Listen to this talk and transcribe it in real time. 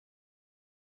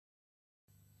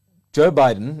Joe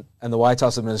Biden and the White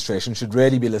House administration should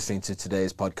really be listening to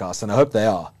today's podcast, and I hope they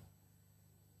are.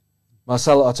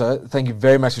 Marcell Otto, thank you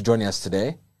very much for joining us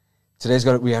today.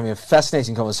 We're having a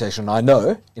fascinating conversation, I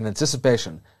know, in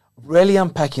anticipation, really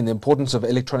unpacking the importance of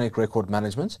electronic record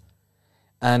management.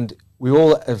 And we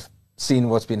all have seen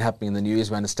what's been happening in the news.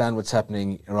 We understand what's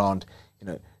happening around,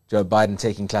 Joe Biden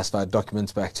taking classified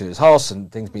documents back to his house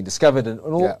and things being discovered and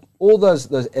all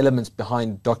those elements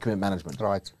behind document management.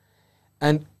 Right.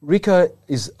 And Ricoh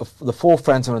is the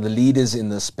forefront, one of the leaders in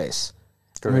this space.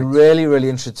 Correct. And we're really, really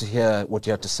interested to hear what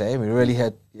you have to say. We're really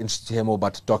interested to hear more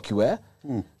about DocuWare.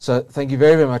 So thank you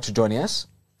very, very much for joining us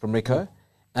from Ricoh.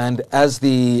 And as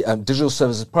the Digital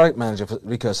Services Product Manager for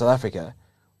Ricoh South Africa,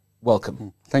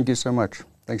 welcome. Thank you so much.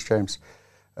 Thanks, James.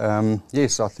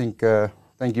 Yes, I think,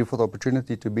 thank you for the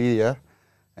opportunity to be here.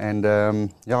 And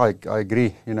I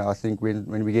agree. I think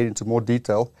when we get into more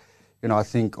detail, I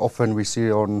think often we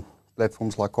see on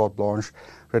platforms like carte blanche,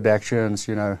 redactions,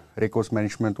 records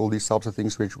management, all these types of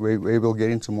things, which we will get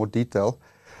into more detail.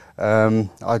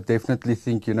 I definitely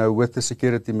think, with the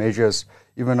security measures,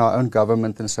 even our own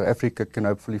government in South Africa can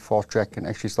hopefully fast track and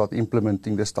actually start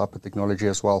implementing this type of technology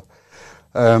as well.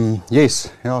 So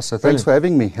thanks for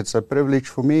having me. It's a privilege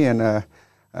for me and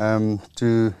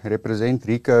to represent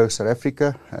Ricoh South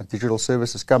Africa, a digital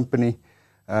services company.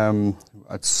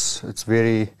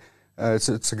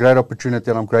 It's a great opportunity,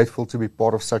 and I'm grateful to be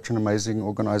part of such an amazing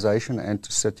organization and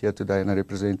to sit here today and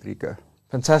represent Ricoh.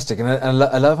 Fantastic. And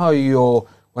I love how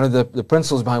one of the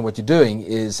principles behind what you're doing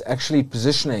is actually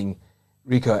positioning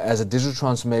Ricoh as a digital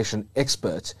transformation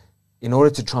expert in order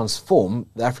to transform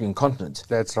the African continent.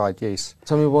 That's right, yes.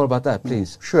 Tell me more about that,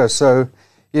 please. Sure. So,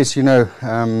 yes,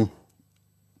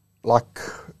 like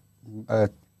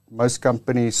most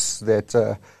companies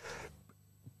that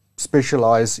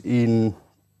specialize in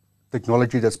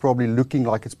technology that's probably looking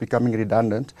like it's becoming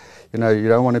redundant, you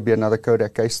don't want to be another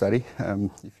Kodak case study,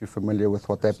 if you're familiar with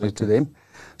what happened to them.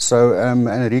 So, and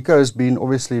Ricoh has been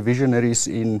obviously visionaries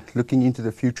in looking into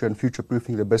the future and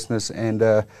future-proofing the business and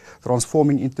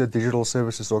transforming into a digital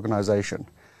services organization.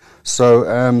 So,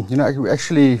 we're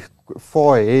actually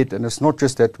far ahead, and it's not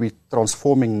just that we're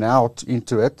transforming now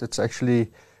into it, it's actually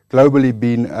globally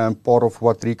been part of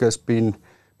what Ricoh has been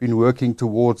working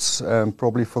towards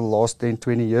probably for the last 10,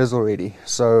 20 years already.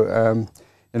 So,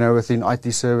 within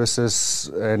IT services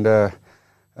and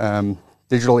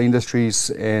digital industries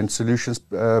and solutions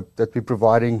that we're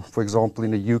providing, for example,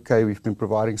 in the UK, we've been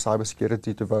providing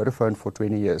cybersecurity to Vodafone for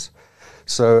 20 years.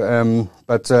 So,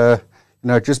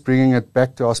 just bringing it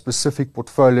back to our specific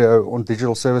portfolio on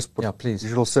digital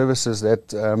digital services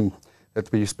that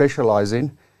we specialize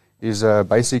in is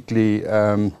basically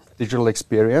digital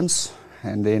experience,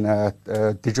 and then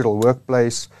digital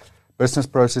workplace, business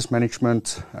process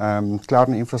management, cloud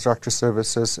and infrastructure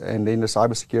services, and then the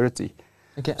cybersecurity.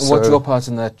 Okay, and what's your part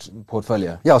in that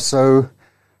portfolio? Yeah, so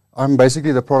I'm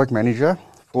basically the product manager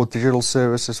for digital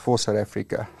services for South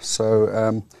Africa.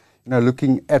 So,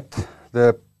 looking at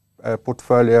the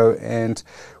portfolio, and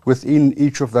within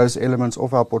each of those elements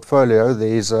of our portfolio,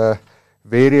 there's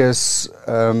various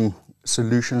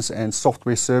solutions and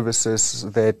software services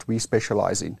that we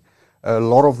specialize in. A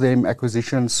lot of them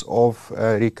acquisitions of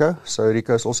Ricoh. So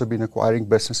Ricoh has also been acquiring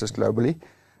businesses globally,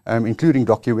 including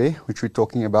DocuWare, which we're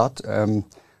talking about.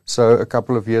 So a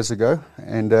couple of years ago,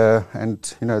 and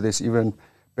there's even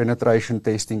penetration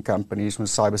testing companies with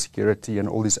cybersecurity and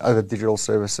all these other digital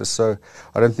services. So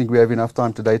I don't think we have enough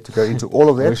time today to go into all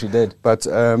of that. I wish we did. But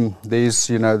there's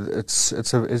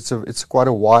it's quite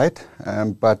a wide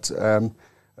but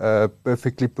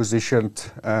perfectly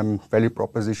positioned value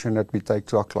proposition that we take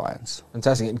to our clients.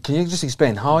 Fantastic. And can you just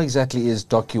explain how exactly is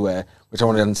DocuWare, which I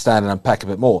want to understand and unpack a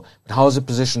bit more, but how is it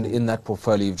positioned in that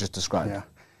portfolio you've just described?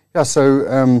 Yeah. So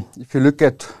if you look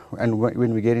at, and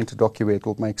when we get into DocuWare, it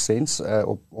will make sense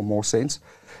or more sense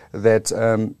that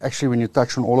actually when you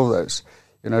touch on all of those,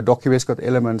 DocuWare's got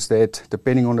elements that,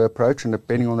 depending on the approach and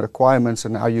depending on the requirements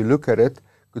and how you look at it,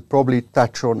 could probably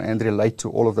touch on and relate to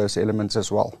all of those elements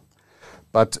as well.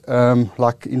 But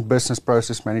like in business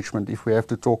process management, if we have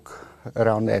to talk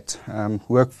around that,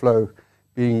 workflow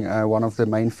being one of the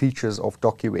main features of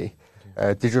DocuWare,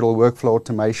 digital workflow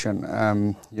automation,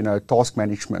 task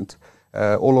management,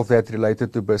 all of that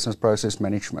related to business process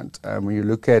management. When you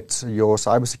look at your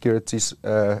cybersecurity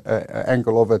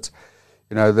angle of it,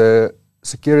 the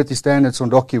security standards on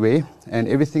DocuWare and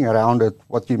everything around it,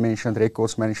 what you mentioned,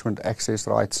 records management, access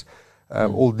rights,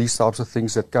 all these types of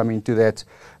things that come into that.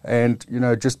 And,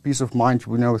 just peace of mind,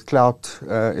 with cloud,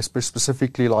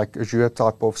 specifically like Azure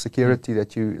type of security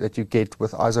that you get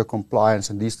with ISO compliance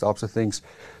and these types of things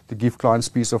to give clients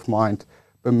peace of mind.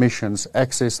 permissions,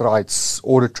 access rights,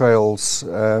 audit trails,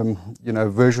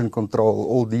 version control,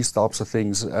 all these types of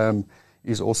things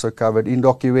is also covered in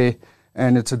DocuWare.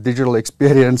 And it's a digital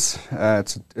experience.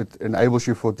 It enables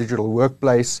you for digital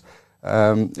workplace.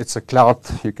 It's a cloud.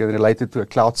 You can relate it to a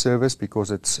cloud service because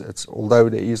it's although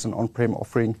there is an on-prem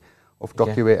offering of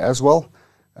DocuWare as well.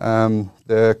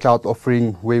 The cloud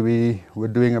offering where we were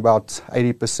doing about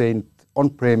 80%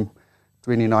 on-prem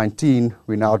 2019,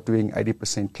 we're now doing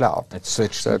 80% cloud. It's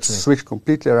switched. So it's switched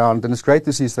completely around, and it's great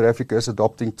to see South Africa is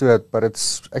adopting to it, but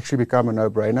it's actually become a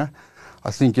no-brainer.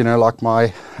 I think, like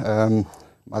my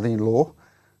mother-in-law,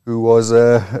 who was,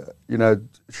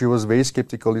 she was very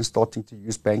skeptical in starting to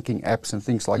use banking apps and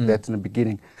things like that in the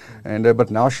beginning, and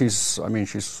but now she's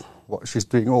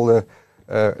doing all the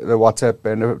WhatsApp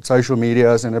and the social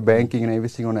medias and the banking and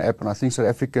everything on the app. And I think South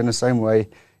Africa, in the same way,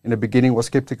 in the beginning was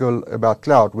skeptical about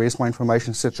cloud. Where's my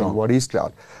information sitting? Sure. What is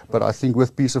cloud? But I think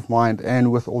with peace of mind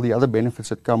and with all the other benefits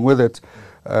that come with it,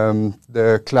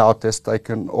 the cloud has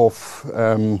taken off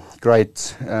in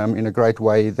a great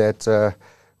way that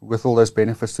with all those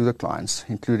benefits to the clients,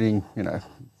 including, I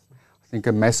think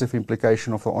a massive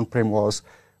implication of the on-prem was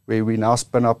where we now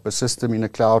spin up a system in the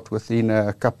cloud within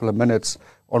a couple of minutes.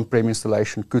 On-prem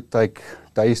installation could take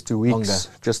days to weeks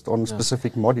just on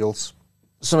specific modules.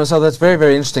 So, Marcell, that's very,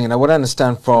 very interesting. And what I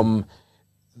understand from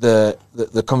the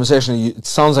conversation, it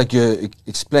sounds like you're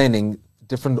explaining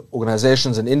different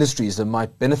organizations and industries that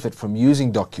might benefit from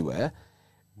using DocuWare.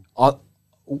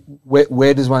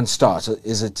 Where does one start?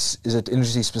 Is it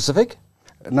industry specific?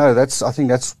 No, I think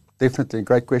that's definitely a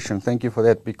great question. Thank you for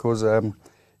that, because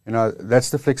that's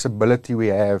the flexibility we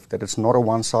have, that it's not a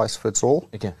one size fits all.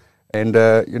 Okay. And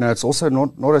it's also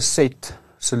not a set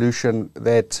solution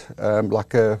that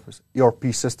like a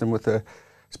ERP system with a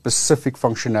specific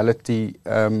functionality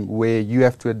where you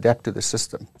have to adapt to the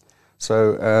system.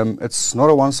 So it's not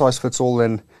a one size fits all.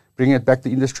 And bringing it back to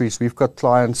industries, we've got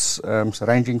clients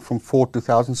ranging from 4 to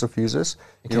thousands of users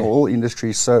in all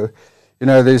industries. So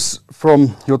there's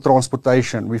from your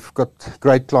transportation, we've got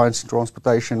great clients in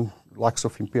transportation, likes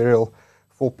of Imperial,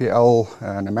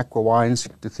 4PL, and Amakwa Wines,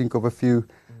 to think of a few.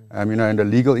 In the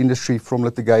legal industry, from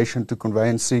litigation to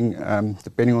conveyancing,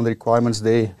 depending on the requirements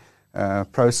there,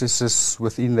 processes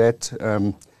within that.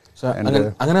 So I'm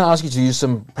going to ask you to use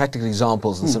some practical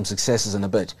examples and some successes in a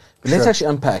bit. But let's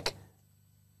actually unpack,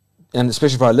 and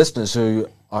especially for our listeners who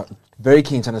are very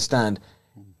keen to understand,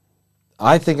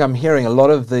 I think I'm hearing a lot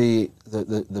of the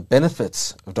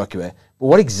benefits of DocuWare, but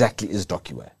what exactly is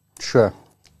DocuWare? Sure.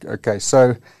 Okay,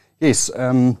 so yes,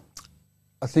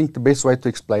 I think the best way to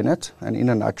explain it, and in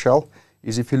a nutshell,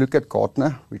 is if you look at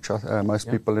Gartner, which most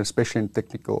people, especially in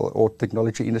technical or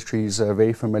technology industries, are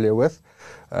very familiar with.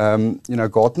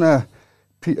 Gartner,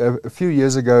 a few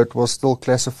years ago, it was still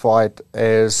classified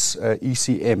as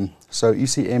ECM. So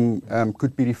ECM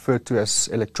could be referred to as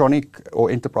electronic or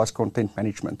enterprise content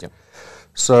management. Yep.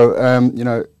 So,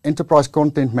 enterprise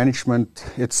content management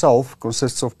itself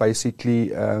consists of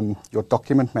basically your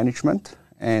document management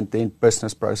and then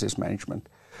business process management.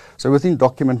 So within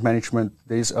document management,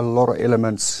 there's a lot of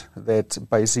elements that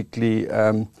basically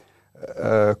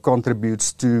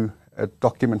contributes to a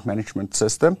document management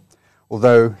system.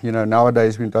 Although,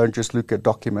 nowadays we don't just look at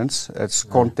documents, it's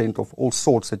content of all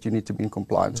sorts that you need to be in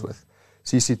compliance with.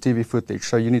 CCTV footage,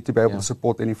 so you need to be able to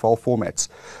support any file formats.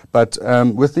 But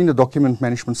within the document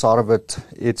management side of it,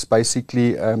 it's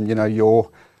basically,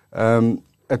 your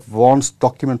advanced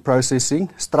document processing,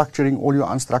 structuring all your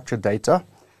unstructured data,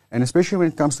 and especially when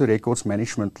it comes to records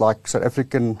management, like South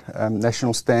African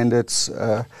national standards.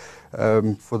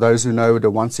 For those who know, the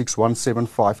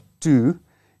 161752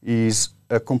 is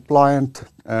a compliant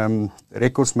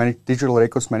digital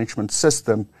records management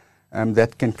system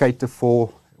that can cater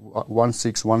for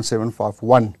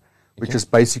 161751, which is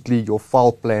basically your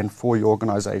file plan for your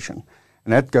organization.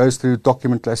 And that goes through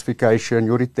document classification,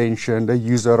 your retention, the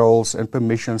user roles and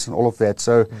permissions and all of that.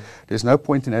 So there's no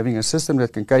point in having a system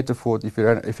that can cater for it if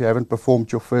you haven't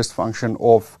performed your first function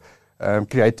of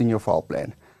creating your file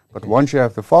plan. But once you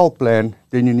have the file plan,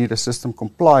 then you need a system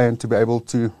compliant to be able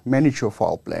to manage your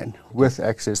file plan with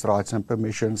access rights and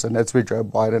permissions. And that's where Joe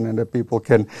Biden and the people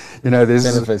can,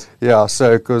 benefit. Yeah,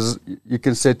 so because you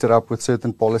can set it up with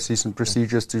certain policies and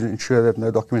procedures to ensure that no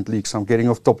document leaks. I'm getting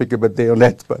off topic a bit there on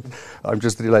that, but I'm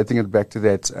just relating it back to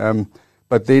that.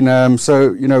 But then,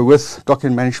 with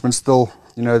document management still,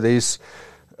 there's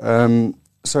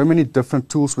so many different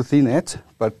tools within it,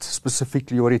 but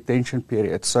specifically your retention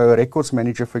period. So a records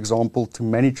manager, for example, to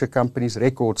manage a company's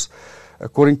records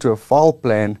according to a file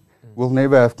plan, will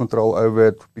never have control over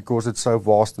it because it's so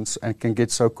vast and can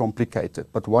get so complicated.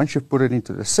 But once you put it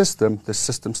into the system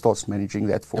starts managing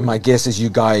that for you. And my guess is you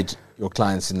guide your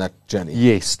clients in that journey.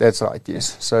 Yes, that's right,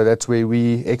 yes. So that's where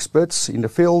we experts in the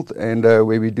field and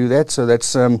where we do that. So that's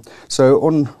so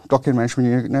on document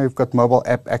management, you've got mobile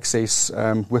app access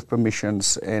with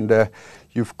permissions, and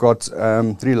you've got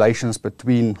relations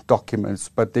between documents,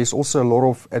 but there's also a lot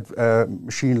of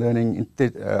machine learning,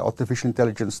 artificial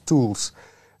intelligence tools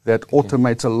that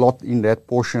automates a lot in that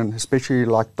portion, especially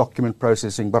like document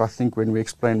processing. But I think when we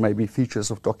explain maybe features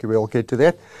of DocuWare, we'll get to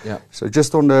that. Yeah. So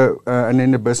just on the, and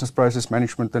then the business process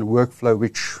management and workflow,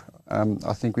 which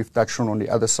I think we've touched on the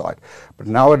other side. But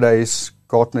nowadays,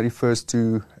 Gartner refers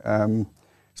to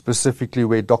specifically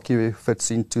where DocuWare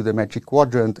fits into the Magic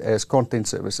Quadrant as content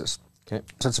services. Okay.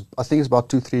 So I think it's about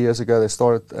 2-3 years ago they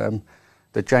started,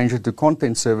 they changed it to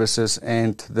content services,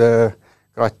 and the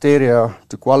criteria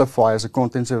to qualify as a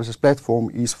content services platform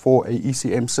is for a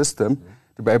ECM system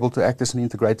to be able to act as an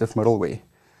integrative middleware.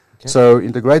 Okay. So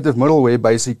integrative middleware,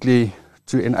 basically,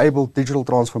 to enable digital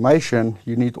transformation,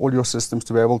 you need all your systems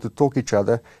to be able to talk each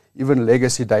other, even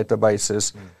legacy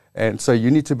databases. And so you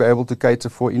need to be able to cater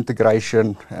for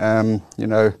integration,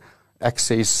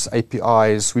 access,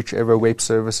 APIs, whichever web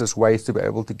services, ways to be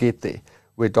able to get there,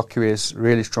 where DocuWare is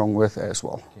really strong with as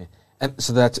well. Okay. And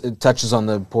so that touches on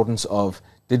the importance of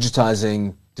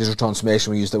digitizing, digital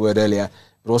transformation, we used that word earlier,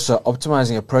 but also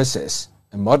optimizing a process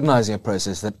and modernizing a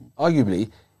process that arguably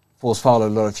falls foul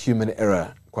of a lot of human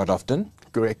error quite often.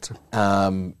 Correct.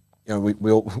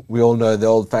 We all know the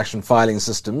old-fashioned filing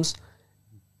systems.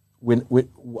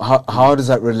 How does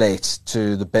that relate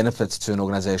to the benefits to an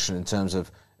organization in terms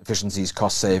of efficiencies,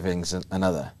 cost savings, and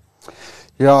other?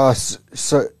 Yeah,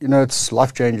 so it's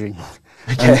life-changing.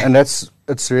 Okay. And that's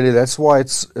why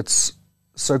it's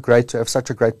so great to have such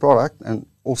a great product, and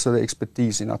also the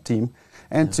expertise in our team,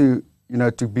 and to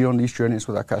be on these journeys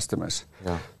with our customers.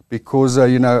 Yeah. Because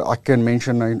I can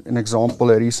mention an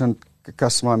example. A recent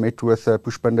customer I met with,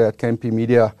 Pushpinder at KMP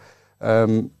Media.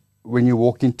 When you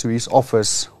walk into his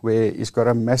office, where he's got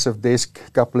a massive desk,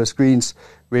 couple of screens,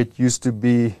 where it used to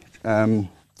be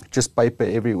just paper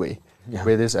everywhere. Yeah.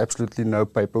 Where there's absolutely no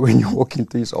paper when you walk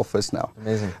into his office now.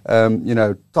 Amazing.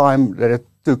 Time that it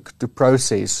took to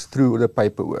process through the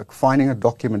paperwork, finding a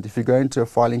document. If you go into a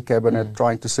filing cabinet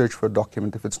trying to search for a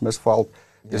doccumint, if it's misfiled,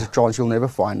 there's a chance you'll never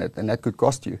find it, and that could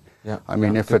cost you. Yeah. I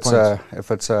mean, if it's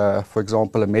for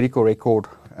example, a medical record,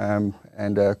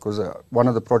 because one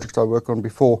of the projects I worked on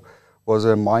before was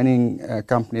a mining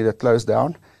company that closed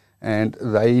down. And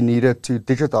they needed to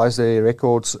digitize their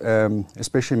records,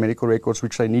 especially medical records,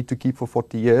 which they need to keep for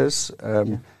 40 years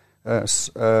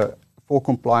for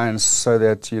compliance, so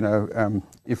that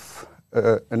if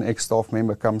an ex-staff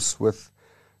member comes with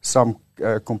some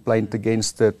complaint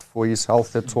against it for his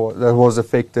health that was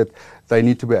affected, they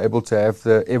need to be able to have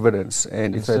the evidence.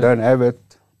 And if they don't have it,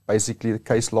 basically the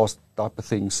case lost type of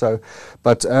thing. So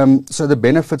the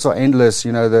benefits are endless.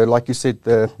 Like you said,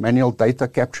 the manual data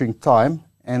capturing time,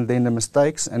 and then the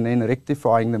mistakes, and then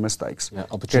rectifying the mistakes. Yeah,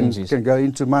 opportunities can go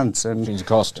into months, and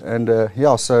cost. And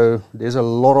so there's a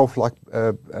lot of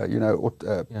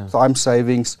time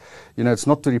savings. It's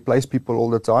not to replace people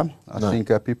all the time. I think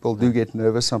people do get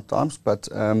nervous sometimes, but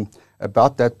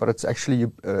about that. But it's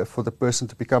actually for the person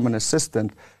to become an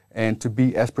assistant and to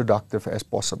be as productive as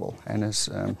possible, and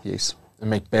and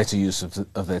make better use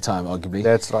of their time, arguably.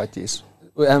 That's right. Yes.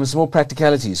 Some more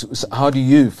practicalities. So how do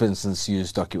you, for instance,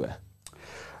 use DocuWare?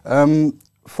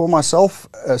 For myself,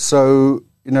 there's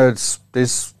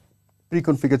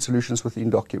pre-configured solutions within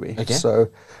DocuWare. Okay.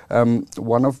 So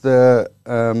one of the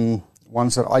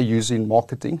ones that I use in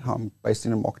marketing, I'm based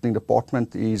in the marketing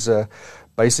department, is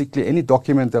basically any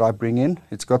document that I bring in,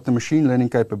 it's got the machine learning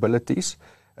capabilities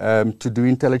to do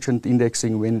intelligent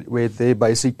indexing, where they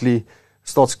basically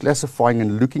starts classifying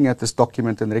and looking at this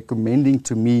document and recommending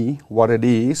to me what it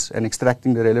is, and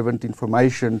extracting the relevant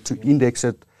information to index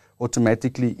it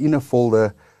automatically in a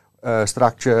folder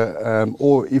structure,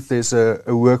 or if there's a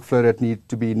workflow that needs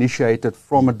to be initiated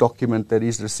from a document that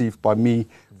is received by me,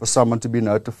 for someone to be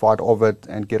notified of it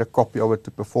and get a copy of it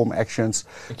to perform actions.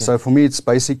 Okay. So for me, it's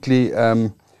basically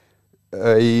a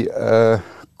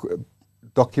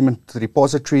document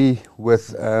repository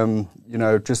with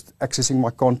just accessing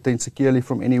my content securely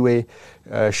from anywhere,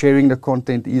 sharing the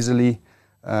content easily.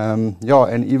 And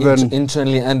even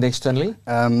internally and externally.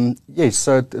 Yes,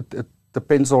 so it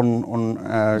depends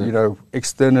on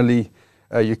externally.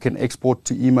 You can export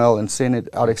to email and send it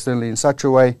out externally in such a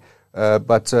way,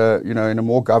 but in a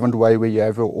more governed way, where you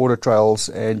have your audit trails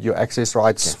and your access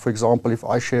rights. Okay. For example, if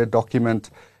I share a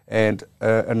document and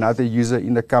another user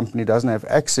in the company doesn't have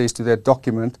access to that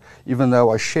document, even though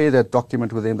I share that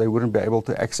document with them, they wouldn't be able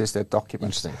to access that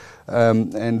document.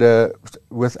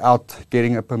 Without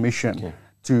getting a permission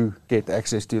to get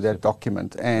access to that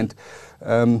document. And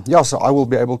so I will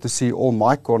be able to see all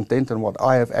my content and what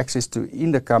I have access to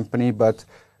in the company, but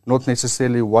not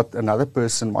necessarily what another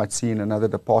person might see in another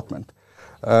department.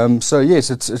 So yes,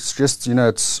 it's just,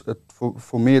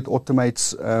 for me it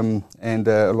automates and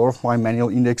a lot of my manual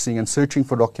indexing and searching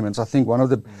for documents. I think one of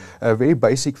the very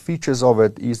basic features of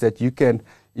it is that you can,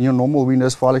 in your normal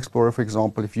Windows File Explorer, for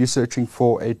example, if you're searching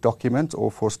for a document or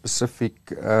for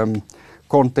specific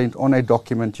content on a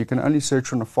document, you can only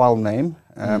search on a file name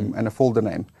and a folder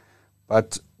name.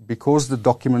 But because the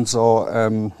documents are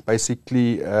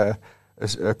basically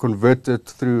converted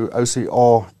through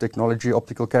OCR technology,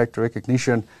 optical character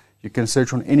recognition, you can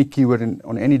search on any keyword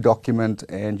on any document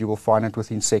and you will find it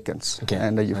within seconds.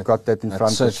 And you've got that in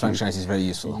front of you. Search functionality is very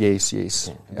useful. Yes.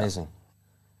 Okay, amazing.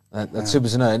 That's super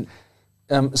to know.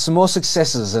 Some more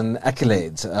successes and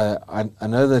accolades. I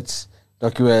know that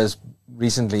DocuWare has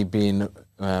recently been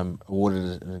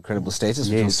awarded an incredible status,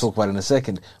 which we'll talk about in a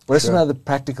second. What are some other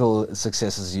practical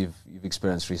successes you've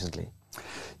experienced recently?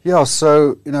 Yeah,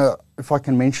 so, if I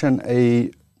can mention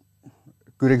a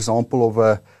good example of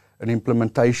an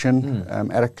implementation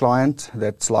at a client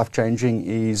that's life-changing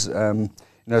is,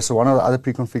 so one of the other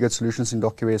pre-configured solutions in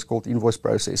DocuWare is called invoice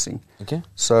processing. Okay.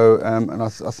 So, and I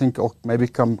think I'll maybe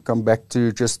come back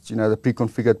to just, the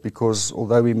pre-configured, because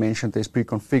although we mentioned there's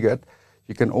pre-configured,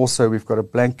 you can also, we've got a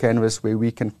blank canvas where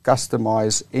we can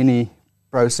customize any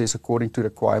process according to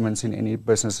requirements in any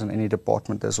business and any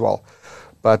department as well.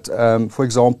 But, for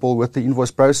example, with the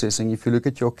invoice processing, if you look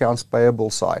at your accounts payable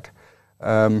side,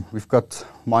 we've got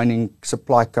mining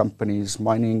supply companies,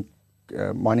 mining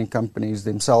companies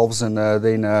themselves, and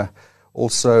then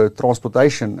also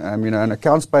transportation. And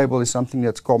accounts payable is something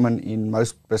that's common in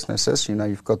most businesses.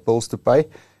 You've got bills to pay.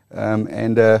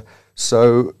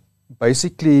 So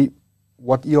basically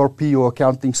what ERP or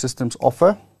accounting systems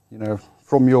offer,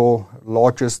 from your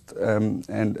largest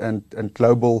and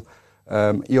global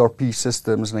ERP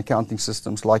systems and accounting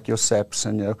systems like your SAPs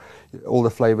and all the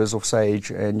flavors of Sage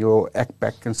and your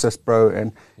ACPAC and SysPro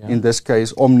and in this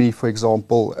case Omni, for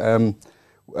example.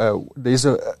 Although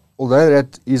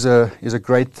that is a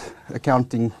great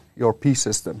accounting ERP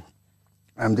system,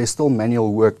 there's still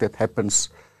manual work that happens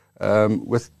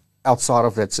outside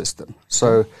of that system.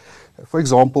 So, for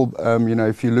example,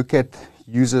 if you look at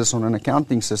users on an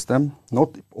accounting system, not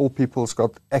all people's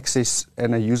got access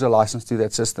and a user license to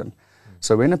that system.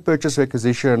 So when a purchase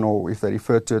requisition, or if they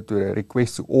refer to it to a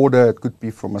request to order, it could be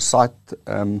from a site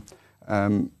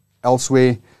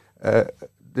elsewhere,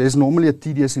 there's normally a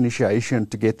tedious initiation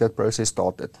to get that process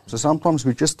started. So sometimes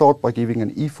we just start by giving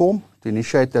an e-form to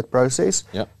initiate that process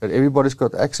that everybody's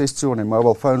got access to on their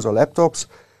mobile phones or laptops.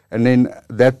 And then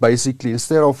that basically,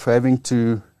 instead of having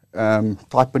to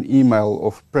type an email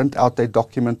or print out a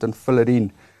document and fill it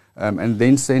in, and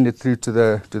then send it through to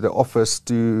the office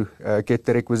to get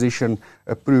the requisition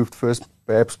approved, first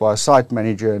perhaps by a site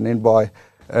manager and then by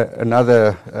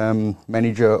another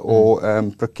manager or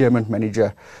procurement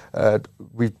manager.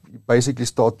 We basically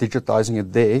start digitizing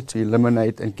it there to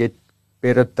eliminate and get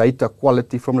better data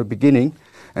quality from the beginning.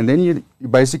 And then you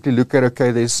basically look at,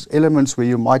 okay, there's elements where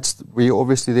you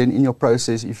obviously then in your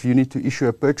process, if you need to issue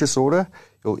a purchase order,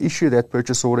 you'll issue that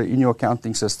purchase order in your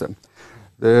accounting system.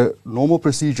 The normal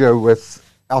procedure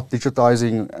without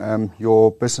digitizing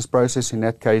your business process in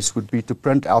that case would be to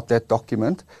print out that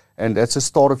document, and that's the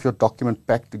start of your document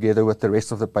pack together with the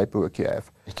rest of the paperwork you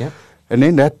have. Okay. And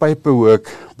then that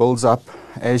paperwork builds up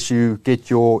as you get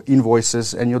your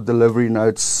invoices and your delivery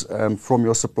notes from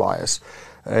your suppliers.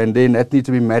 And then that needs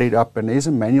to be married up, and there's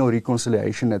a manual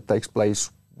reconciliation that takes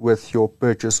place with your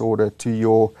purchase order to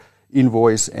your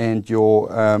invoice and your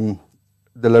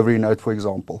delivery note, for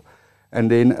example. And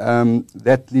then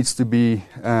that needs to be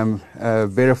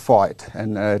verified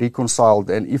and reconciled.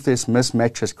 And if there's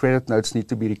mismatches, credit notes need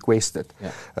to be requested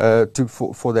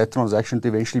for that transaction to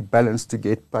eventually balance to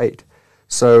get paid.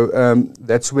 So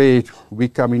that's where we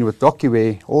come in with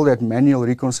DocuWare. All that manual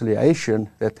reconciliation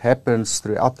that happens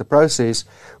throughout the process,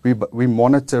 we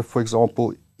monitor, for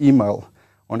example, email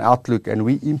on Outlook, and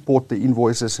we import the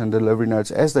invoices and delivery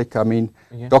notes as they come in.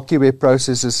 DocuWare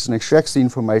processes and extracts the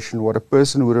information, what a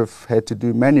person would have had to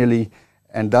do manually,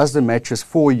 and does the matches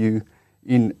for you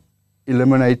in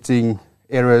eliminating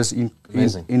errors in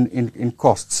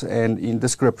costs and in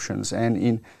descriptions,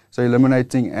 and so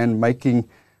eliminating and making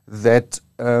that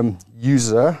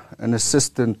user an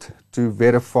assistant to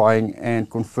verifying and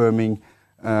confirming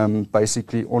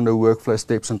basically on the workflow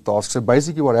steps and tasks. So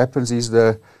basically what happens is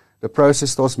the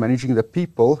process starts managing the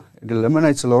people. It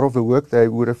eliminates a lot of the work they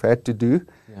would have had to do.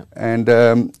 Yeah. And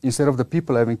instead of the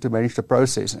people having to manage the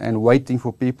process and waiting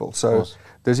for people. So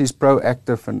this is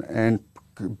proactive and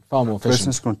far more efficient.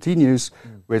 Business continues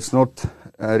where it's not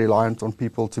reliant on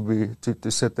people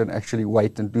to sit and actually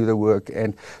wait and do the work.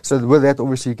 And so with that,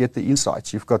 obviously, you get the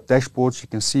insights. You've got dashboards. You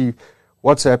can see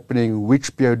what's happening,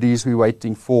 which PODs we're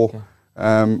waiting for. Okay.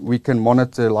 We can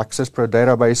monitor like Syspro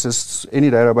databases, any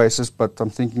databases, but I'm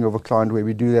thinking of a client where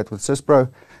we do that with Syspro.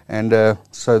 And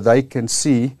so they can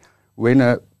see when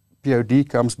a POD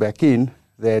comes back in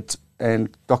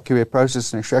and DocuWare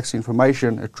processes and extracts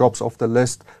information, it drops off the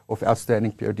list of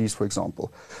outstanding PODs, for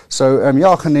example. So,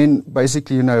 and then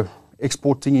basically,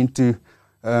 exporting into,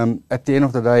 at the end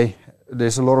of the day,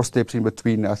 there's a lot of steps in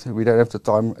between. We don't have the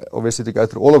time, obviously, to go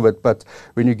through all of it, but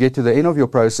when you get to the end of your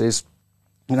process,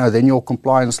 then your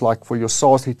compliance, like for your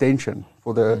SaaS retention,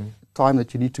 for the time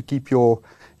that you need to keep your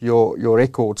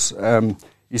records,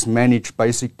 is managed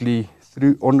basically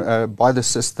by the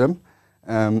system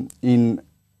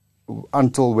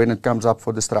until when it comes up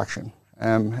for destruction.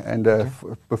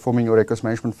 Performing your records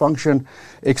management function,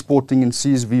 exporting in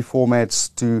CSV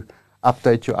formats to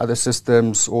update your other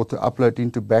systems or to upload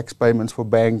into BACS payments for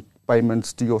bank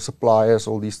payments to your suppliers,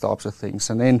 all these types of things.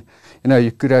 And then,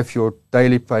 you could have your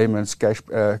daily payments,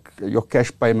 your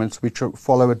cash payments, which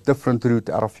follow a different route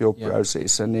out of your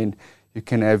process. And then you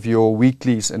can have your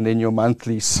weeklies and then your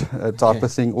monthlies type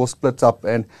of thing all split up.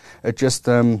 And it just,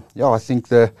 I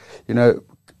think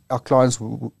our clients,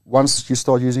 once you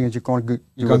start using it, you can't go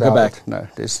back. It. No,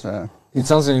 there's. It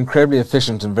sounds an incredibly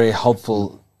efficient and very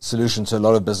helpful solution to a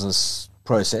lot of business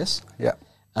process. Yeah.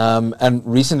 And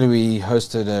recently we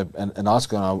hosted an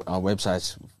article on our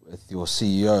website with your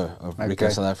CEO of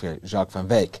Ricoh South Africa, Jacques van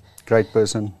Wyk. Great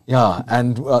person. Yeah,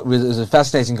 and it was a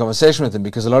fascinating conversation with him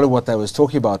because a lot of what they was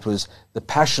talking about was the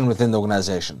passion within the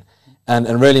organization.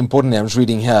 And really importantly, I'm just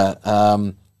reading here,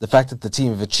 the fact that the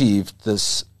team have achieved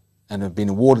this and have been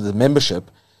awarded the membership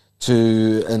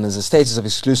and as a status of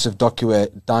exclusive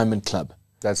DocuWare Diamond Club.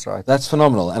 That's right. That's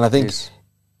phenomenal. And I think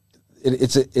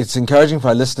it's encouraging for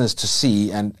our listeners to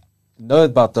see and know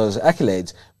about those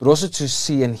accolades, but also to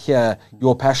see and hear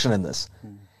your passion in this.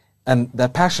 And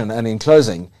that passion, and in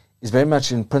closing, is very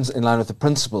much in line with the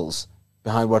principles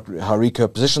behind how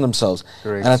Ricoh position themselves.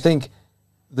 Correct. And I think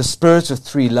the spirit of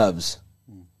three loves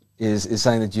is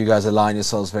something that you guys align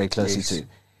yourselves very closely to.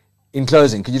 In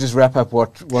closing, could you just wrap up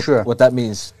what that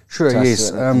means? Sure, yes.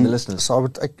 And the listeners? So I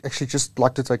would actually just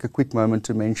like to take a quick moment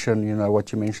to mention,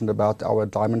 what you mentioned about our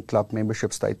Diamond Club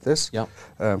membership status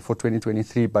for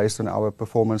 2023 based on our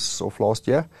performance of last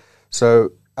year.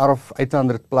 So out of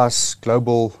 800 plus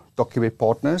global DocuWare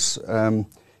partners,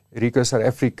 Ricoh South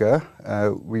Africa,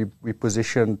 we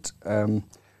positioned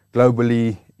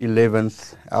globally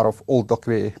 11th out of all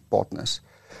DocuWare partners.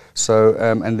 So,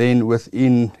 and then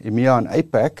within EMEA and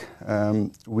APAC,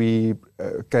 we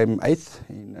came 8th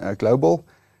in global.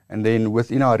 And then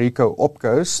within our Ricoh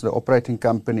OpCos, the operating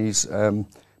companies,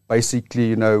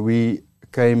 basically, we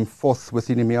came 4th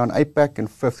within EMEA and APAC and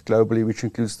 5th globally, which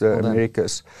includes the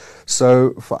Americas.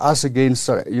 So for us, again,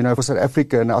 for South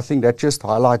Africa, and I think that just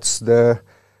highlights the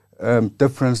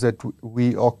difference that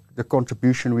the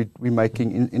contribution we're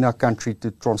making in our country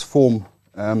to transform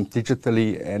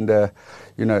digitally and,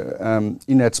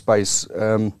 in that space.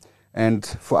 And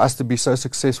for us to be so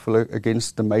successful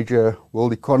against the major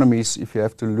world economies, if you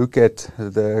have to look at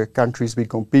the countries we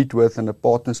compete with and the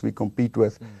partners we compete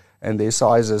with and their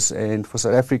sizes, and for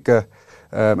South Africa,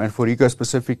 and for Ricoh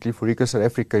specifically, for Ricoh South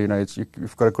Africa,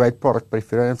 you've got a great product, but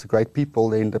if you don't have the great people,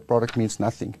 then the product means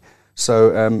nothing.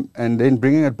 So, and then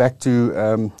bringing it back to,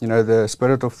 the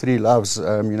spirit of three loves,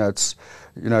 it's,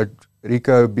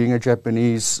 Ricoh being a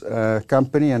Japanese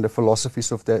company and the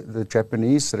philosophies of the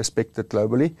Japanese respected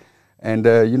globally. And,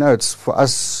 it's for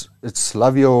us, it's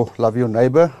love your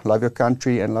neighbor, love your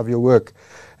country, and love your work.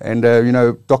 And,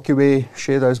 DocuWare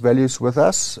share those values with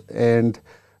us. And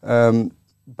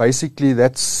basically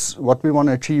that's what we want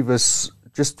to achieve is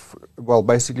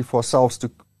basically for ourselves to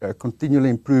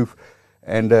continually improve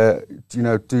and,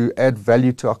 to add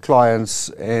value to our clients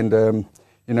and,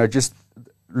 just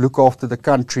look after the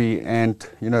country and,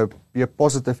 be a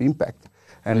positive impact.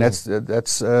 And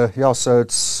so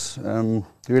it's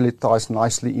really ties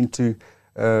nicely into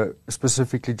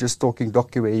specifically just talking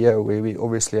DocuWare here, where we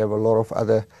obviously have a lot of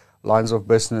other lines of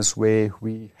business where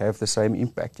we have the same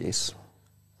impact, yes.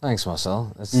 Thanks,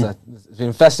 Marcell. It's been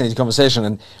a fascinating conversation,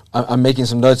 and I'm making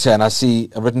some notes here, and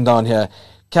I've written down here,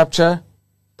 capture,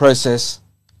 process,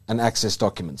 and access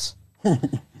documents.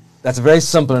 that's a very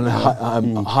simple and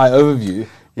high overview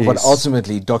of what Yes.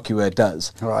 ultimately DocuWare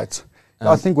does. Right.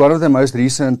 I think one of the most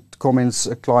recent comments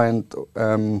a client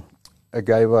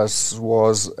gave us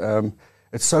was,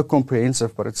 it's so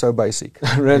comprehensive, but it's so basic.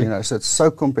 Really? You know, so it's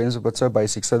so comprehensive, but so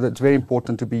basic. So that's very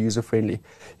important to be user friendly.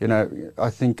 You know, I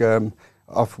think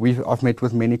I've met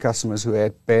with many customers who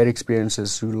had bad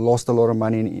experiences, who lost a lot of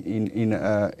money in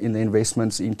the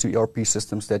investments into ERP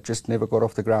systems that just never got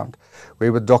off the ground.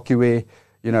 Where with DocuWare,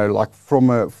 you know, like from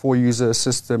a 4-user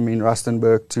system in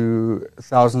Rustenburg to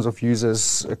thousands of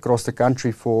users across the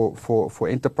country for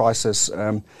enterprises,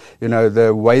 you know,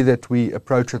 the way that we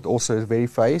approach it also is very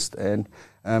phased, and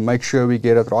make sure we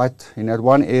get it right. In that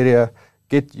one area,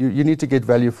 you need to get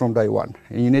value from day one,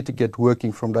 and you need to get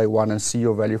working from day one and see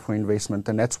your value for investment,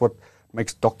 and that's what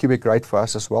makes DocuWare great for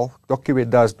us as well. DocuWare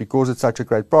does, because it's such a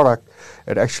great product,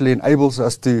 it actually enables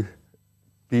us to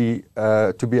be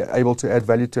able to add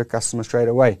value to a customer straight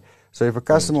away. So if a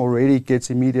customer already gets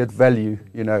immediate value,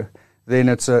 you know, then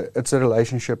it's a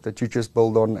relationship that you just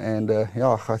build on, and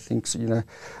yeah, I think, you know,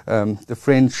 the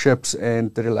friendships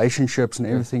and the relationships and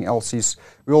everything else is,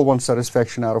 we all want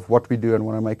satisfaction out of what we do and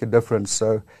want to make a difference.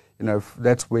 So, you know,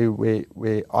 that's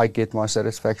where I get my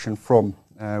satisfaction from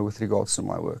with regards to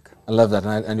my work. I love that,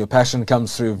 and your passion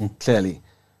comes through clearly.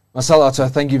 Marcell Otto,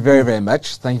 thank you very, very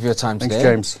much. Thank you for your time today.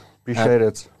 Thanks, James. Appreciate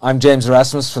it. I'm James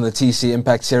Erasmus from the TCS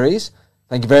Impact Series.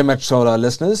 Thank you very much to all our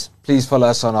listeners. Please follow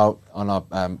us on our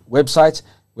website,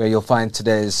 where you'll find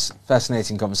today's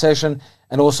fascinating conversation,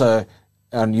 and also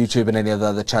on YouTube and any of the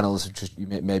other channels which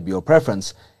may be your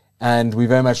preference. And we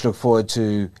very much look forward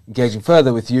to engaging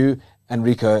further with you and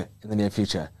Ricoh in the near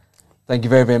future. Thank you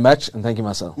very, very much, and thank you,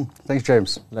 Marcell. Thanks,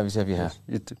 James. Lovely to have you here.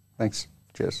 You too. Thanks.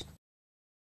 Cheers.